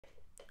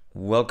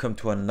Welcome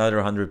to another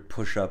 100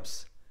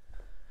 push-ups.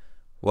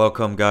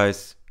 Welcome,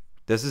 guys.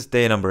 This is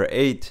day number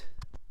 8.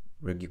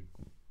 We're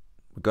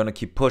gonna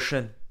keep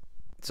pushing.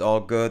 It's all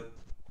good.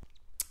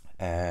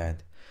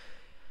 And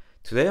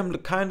today I'm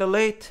kind of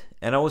late,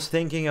 and I was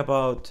thinking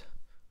about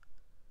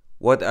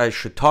what I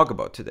should talk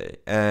about today.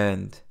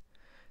 And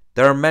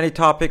there are many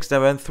topics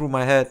that went through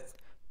my head,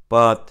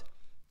 but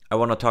I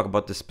want to talk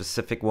about this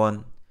specific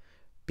one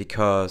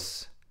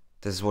because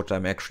this is what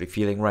I'm actually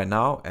feeling right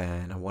now,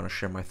 and I want to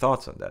share my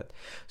thoughts on that.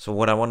 So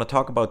what I want to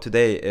talk about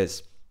today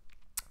is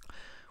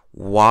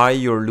why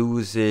you're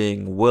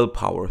losing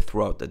willpower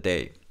throughout the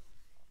day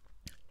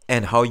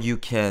and how you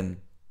can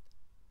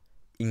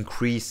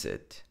increase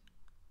it,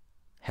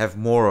 have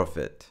more of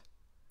it,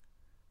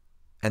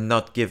 and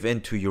not give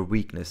in to your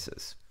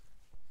weaknesses.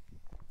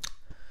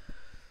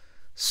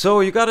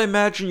 So you gotta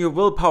imagine your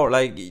willpower,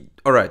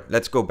 all right,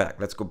 let's go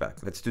back. Let's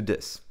do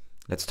this.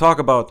 Let's talk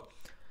about,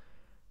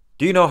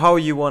 do you know how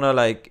you wanna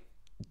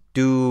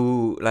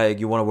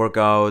you wanna work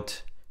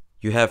out,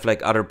 you have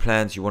other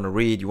plans, you wanna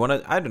read, you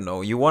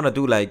wanna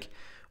do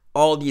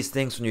all these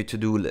things on your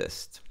to-do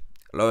list,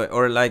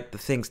 or the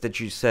things that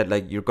you said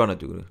you're gonna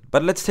do.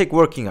 But let's take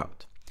working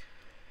out.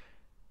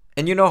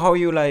 And you know how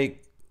you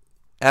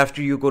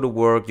after you go to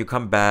work, you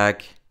come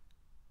back,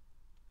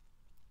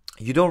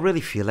 you don't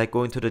really feel like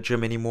going to the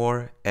gym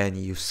anymore and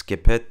you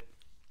skip it.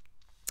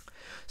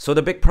 So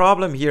the big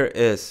problem here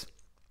is,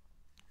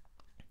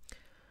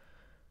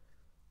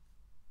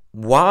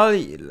 while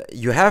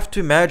you have to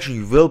imagine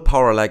your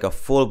willpower like a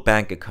full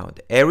bank account.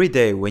 Every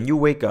day when you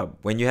wake up,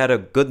 when you had a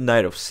good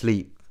night of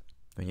sleep,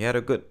 when you had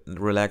a good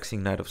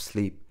relaxing night of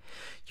sleep,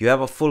 you have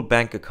a full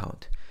bank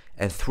account.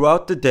 And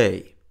throughout the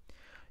day,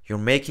 you're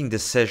making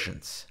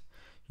decisions.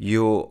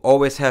 You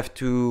always have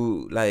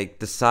to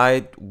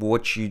decide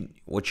what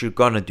you're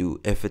gonna do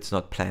if it's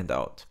not planned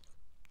out.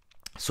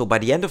 So by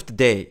the end of the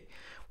day,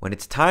 when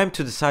it's time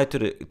to decide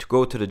to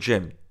go to the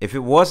gym, if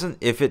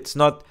it's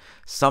not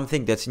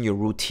something that's in your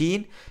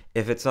routine,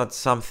 if it's not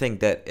something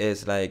that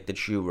is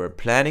that you were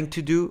planning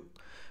to do,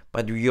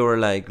 but you're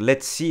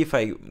let's see if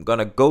I'm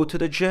gonna go to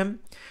the gym,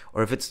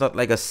 or if it's not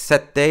a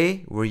set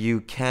day where you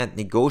can't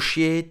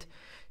negotiate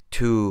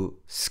to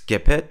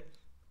skip it,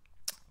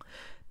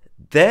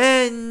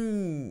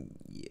 then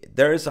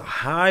there is a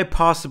high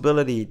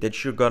possibility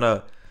that you're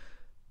gonna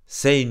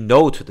say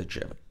no to the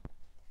gym.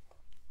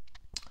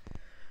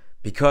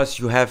 Because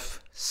you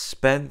have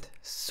spent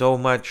so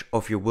much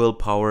of your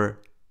willpower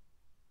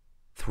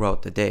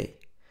throughout the day.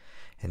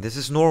 And this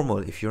is normal.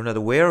 If you're not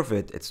aware of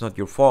it, it's not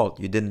your fault.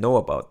 You didn't know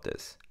about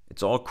this.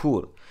 It's all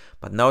cool.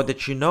 But now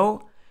that you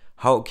know,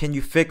 how can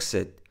you fix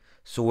it?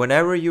 So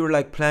whenever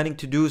you're planning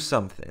to do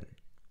something,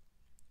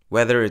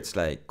 whether it's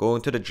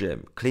going to the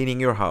gym, cleaning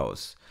your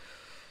house,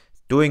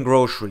 doing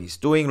groceries,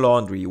 doing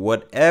laundry,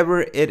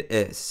 whatever it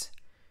is,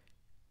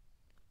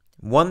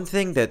 one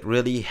thing that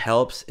really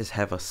helps is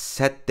have a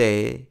set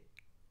day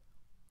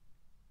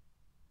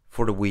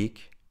for the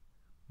week.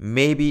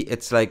 Maybe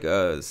it's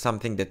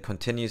something that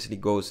continuously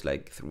goes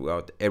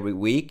throughout every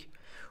week,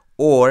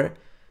 or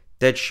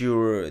that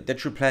you're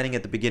planning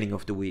at the beginning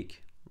of the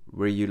week,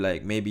 where you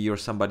maybe you're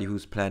somebody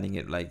who's planning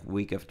it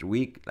week after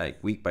week,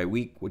 week by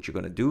week, what you're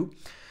gonna do.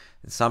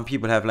 And some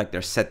people have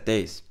their set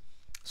days.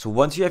 So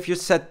once you have your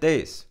set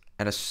days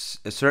at a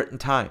certain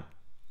time,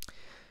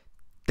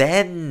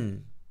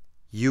 then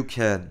you'll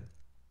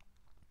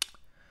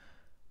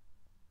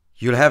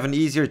have an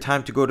easier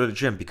time to go to the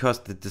gym, because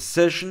the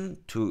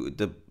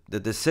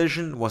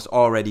decision was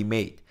already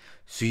made.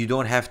 So you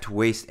don't have to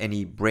waste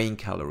any brain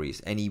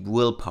calories, any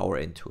willpower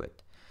into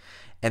it.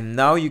 And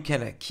now you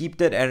can keep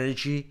that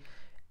energy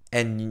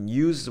and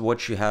use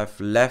what you have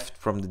left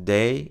from the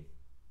day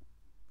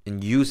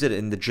and use it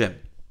in the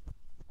gym.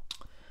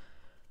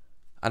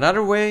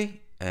 Another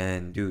way,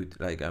 and dude,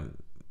 I'm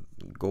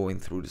going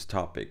through this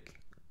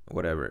topic,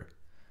 whatever.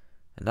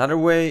 Another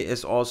way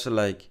is also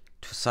to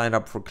sign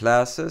up for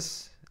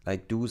classes,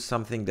 do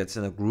something that's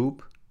in a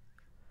group.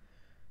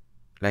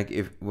 When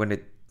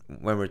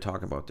we're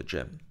talking about the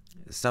gym,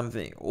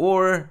 something,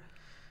 or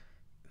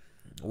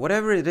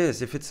whatever it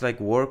is, if it's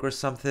work or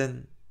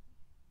something,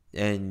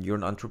 and you're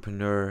an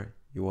entrepreneur,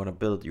 you want to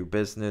build your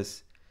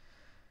business,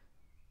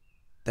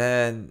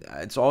 then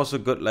it's also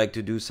good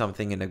to do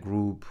something in a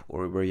group,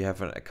 or where you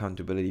have an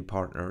accountability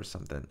partner or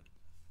something.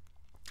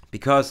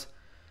 Because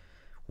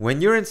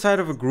when you're inside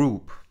of a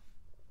group,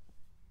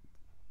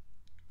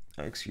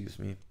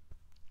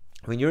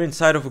 when you're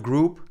inside of a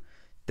group,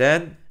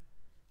 then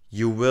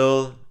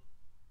the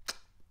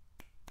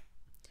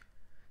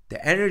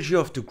energy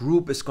of the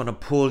group is gonna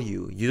pull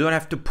you. You don't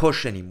have to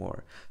push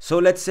anymore. So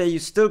let's say you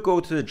still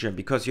go to the gym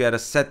because you had a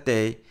set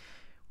day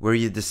where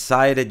you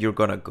decided you're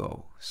gonna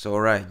go. So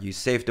alright, you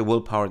saved the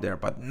willpower there,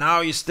 but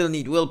now you still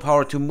need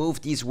willpower to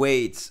move these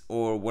weights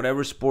or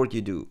whatever sport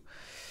you do.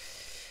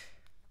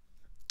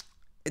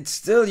 You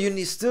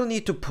still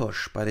need to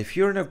push. But if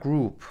you're in a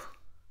group,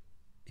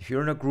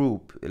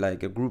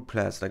 like a group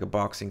class, like a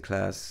boxing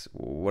class,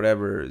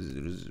 whatever,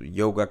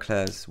 yoga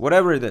class,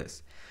 whatever it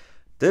is,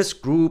 this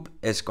group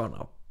is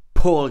gonna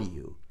pull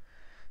you.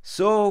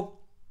 So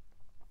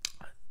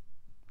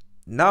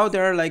now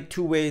there are like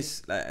two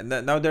ways.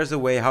 Now there's a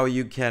way how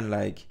you can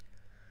like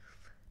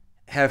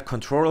have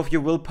control of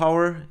your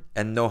willpower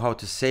and know how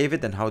to save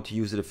it and how to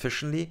use it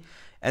efficiently,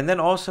 and then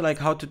also like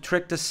how to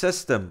trick the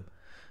system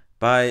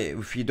by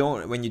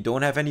when you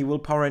don't have any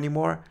willpower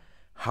anymore,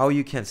 how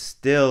you can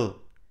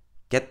still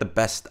get the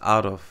best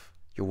out of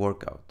your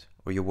workout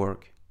or your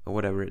work or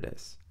whatever it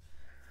is.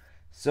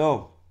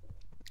 So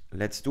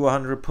let's do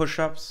 100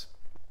 push-ups.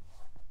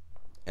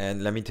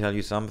 And let me tell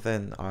you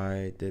something,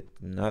 I did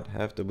not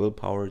have the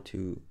willpower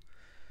to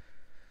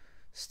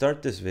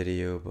start this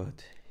video,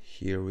 but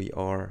here we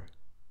are.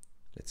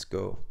 Let's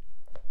go.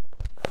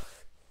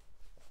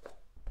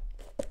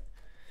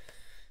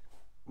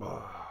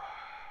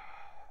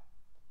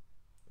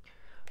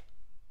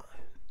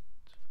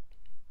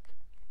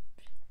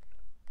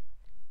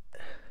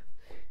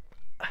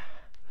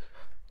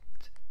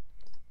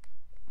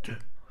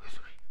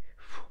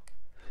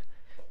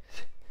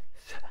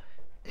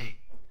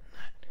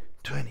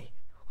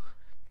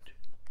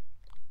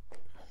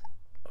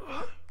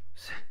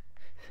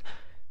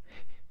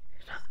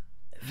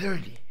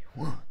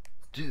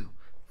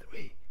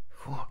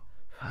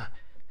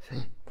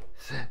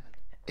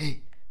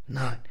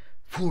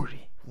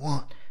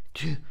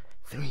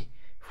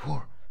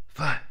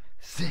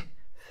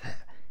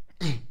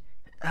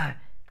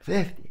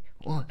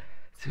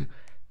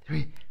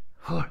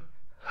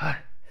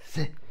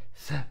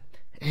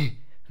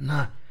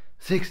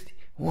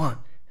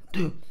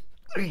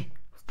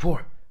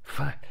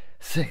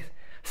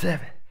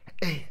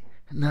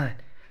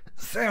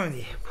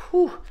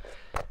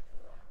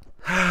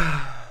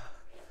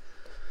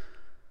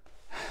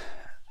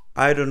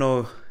 I don't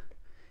know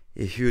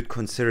if you'd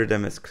consider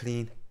them as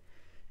clean.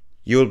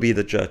 You'll be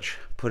the judge.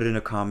 Put it in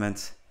the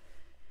comments.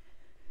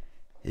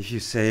 If you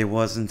say it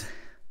wasn't,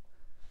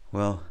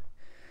 well,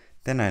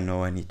 then I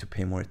know I need to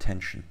pay more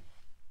attention.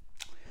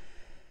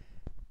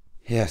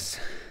 Yes.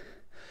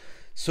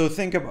 So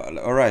think about,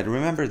 alright,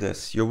 remember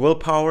this. Your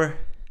willpower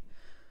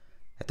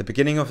at the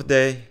beginning of the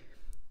day,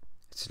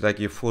 it's like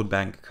your full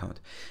bank account.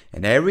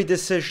 And every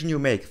decision you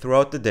make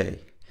throughout the day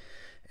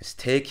is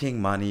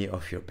taking money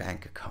off your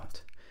bank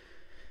account.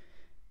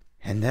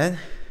 And then,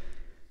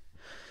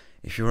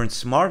 if you weren't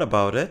smart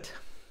about it,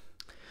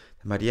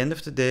 then by the end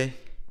of the day,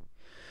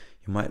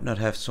 you might not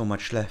have so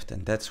much left.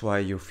 And that's why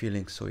you're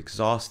feeling so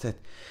exhausted.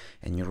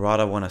 And you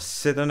rather want to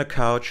sit on the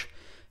couch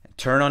and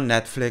turn on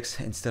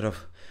Netflix instead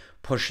of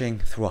pushing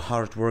through a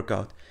hard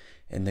workout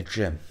in the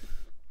gym.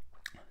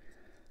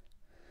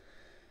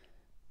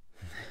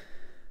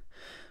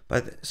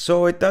 But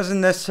so it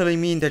doesn't necessarily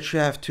mean that you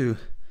have to,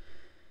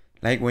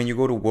 like when you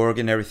go to work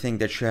and everything,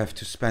 that you have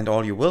to spend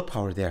all your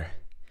willpower there.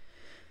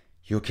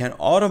 You can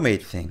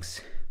automate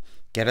things,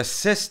 get a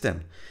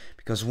system,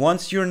 because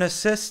once you're in a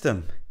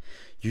system,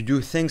 you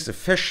do things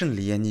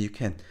efficiently and you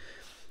can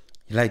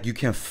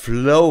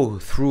flow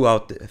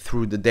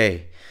through the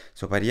day.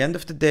 So by the end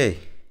of the day,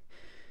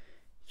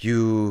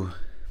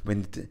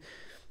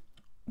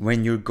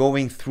 when you're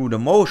going through the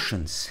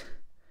motions,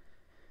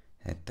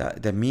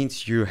 that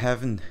means you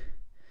haven't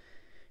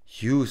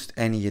used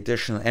any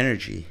additional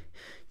energy.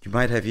 You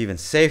might have even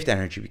saved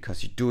energy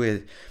because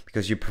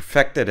you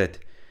perfected it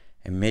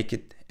and make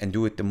it and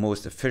do it the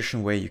most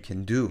efficient way you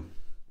can do.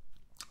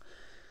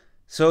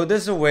 So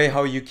this is a way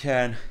how you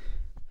can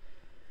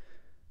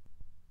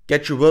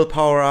get your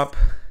willpower up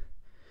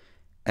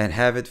and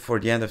have it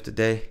for the end of the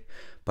day.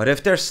 But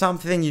if there's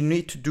something you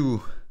need to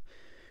do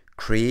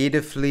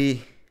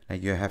creatively,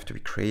 like you have to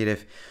be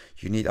creative,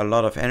 you need a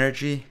lot of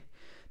energy,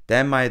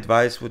 then my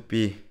advice would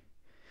be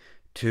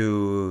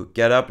to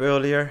get up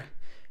earlier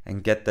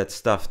and get that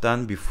stuff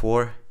done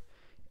before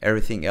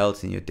everything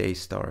else in your day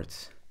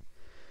starts.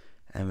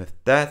 And with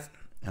that,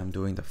 I'm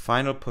doing the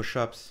final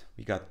push-ups.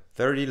 We got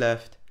 30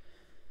 left.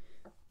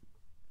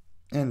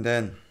 And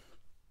then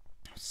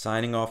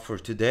signing off for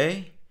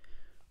today.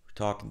 We're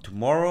talking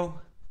tomorrow.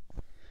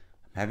 I'm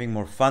having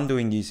more fun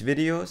doing these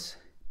videos,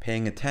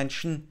 paying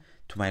attention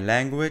to my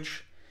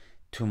language,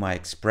 to my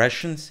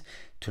expressions,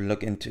 to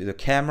look into the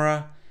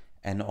camera,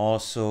 and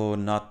also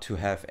not to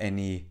have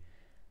any,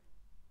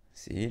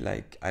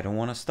 like I don't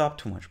want to stop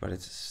too much,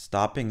 but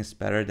stopping is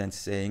better than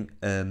saying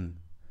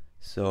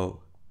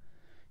So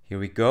here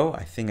we go.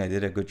 I think I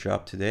did a good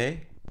job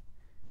today.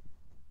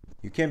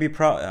 You can be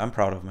proud. I'm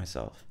proud of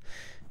myself.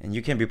 And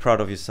you can be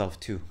proud of yourself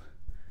too.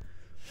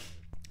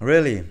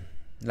 Really,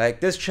 like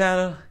this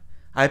channel,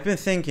 I've been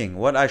thinking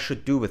what I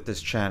should do with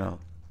this channel.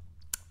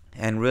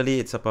 And really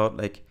it's about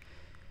like,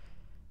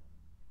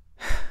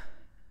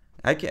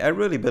 I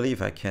really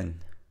believe I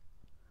can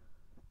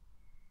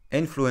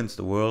influence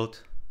the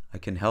world. I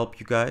can help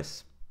you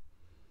guys.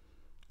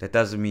 That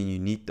doesn't mean you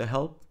need the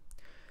help,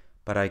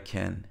 but I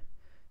can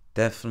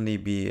definitely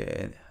be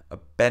a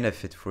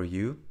benefit for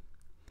you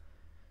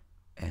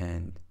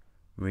and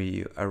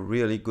a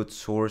really good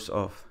source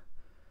of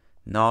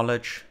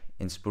knowledge,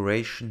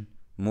 inspiration,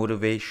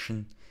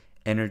 motivation,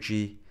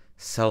 energy,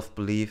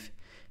 self-belief,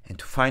 and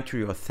to find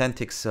your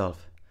authentic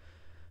self.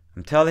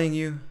 I'm telling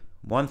you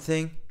one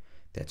thing,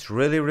 that's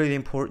really, really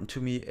important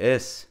to me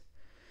is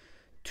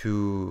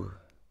to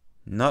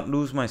not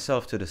lose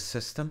myself to the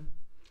system,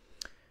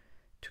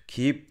 to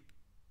keep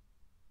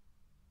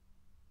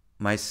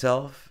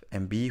myself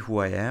and be who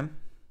I am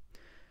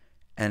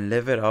and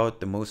live it out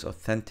the most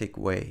authentic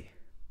way.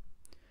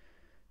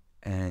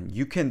 And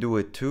you can do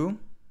it too.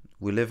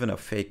 We live in a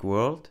fake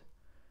world.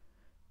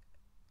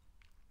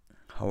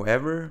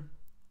 However,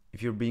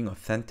 if you're being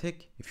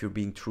authentic, if you're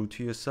being true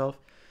to yourself,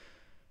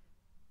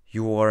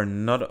 you're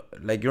not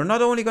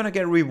only gonna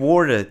get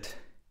rewarded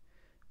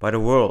by the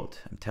world,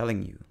 I'm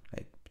telling you,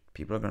 like,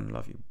 people are gonna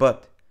love you,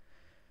 but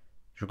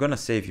you're gonna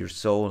save your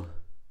soul.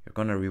 You're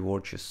gonna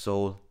reward your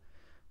soul.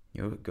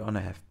 You're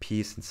gonna have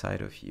peace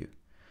inside of you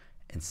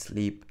and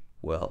sleep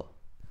well.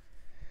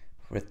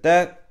 With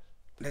that,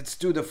 let's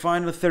do the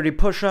final 30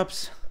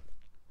 push-ups.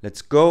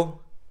 Let's go.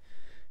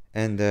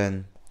 And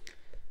then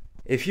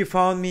if you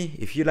found me,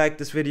 if you like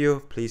this video,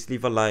 please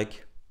leave a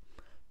like.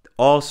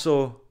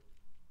 Also,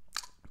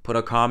 put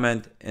a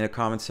comment in the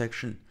comment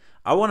section.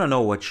 I want to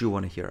know what you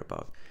want to hear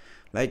about.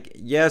 Like,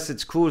 yes,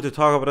 it's cool to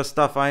talk about the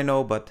stuff I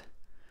know, but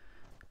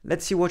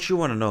let's see what you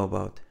want to know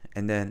about.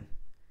 And then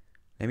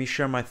let me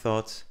share my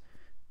thoughts,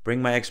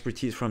 bring my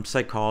expertise from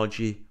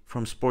psychology,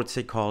 from sports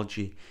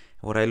psychology,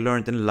 what I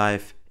learned in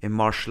life, in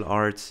martial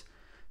arts.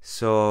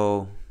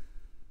 So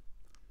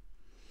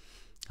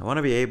I want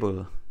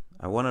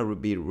to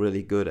be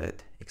really good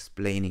at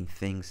explaining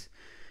things,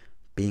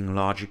 being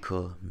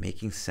logical,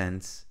 making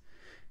sense,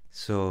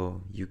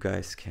 so you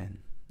guys can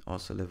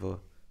also live a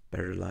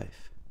better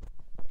life.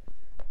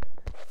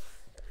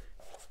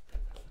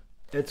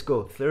 Let's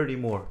go, 30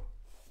 more.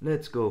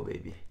 Let's go,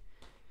 baby.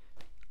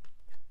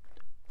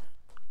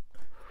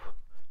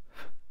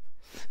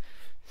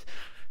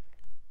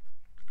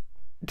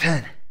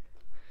 Ten.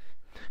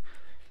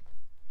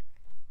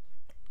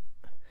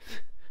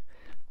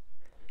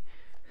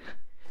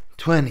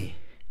 20.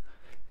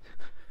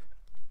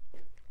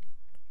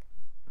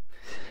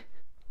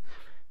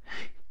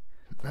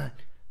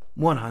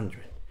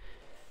 100.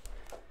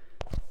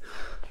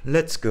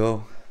 Let's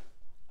go.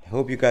 I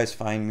hope you guys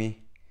find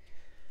me,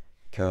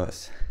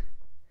 because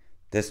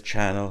this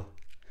channel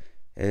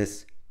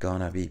is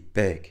gonna be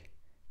big.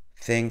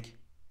 Think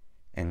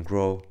and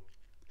grow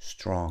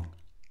strong.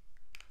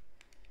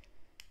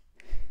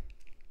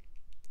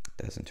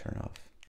 Doesn't turn off.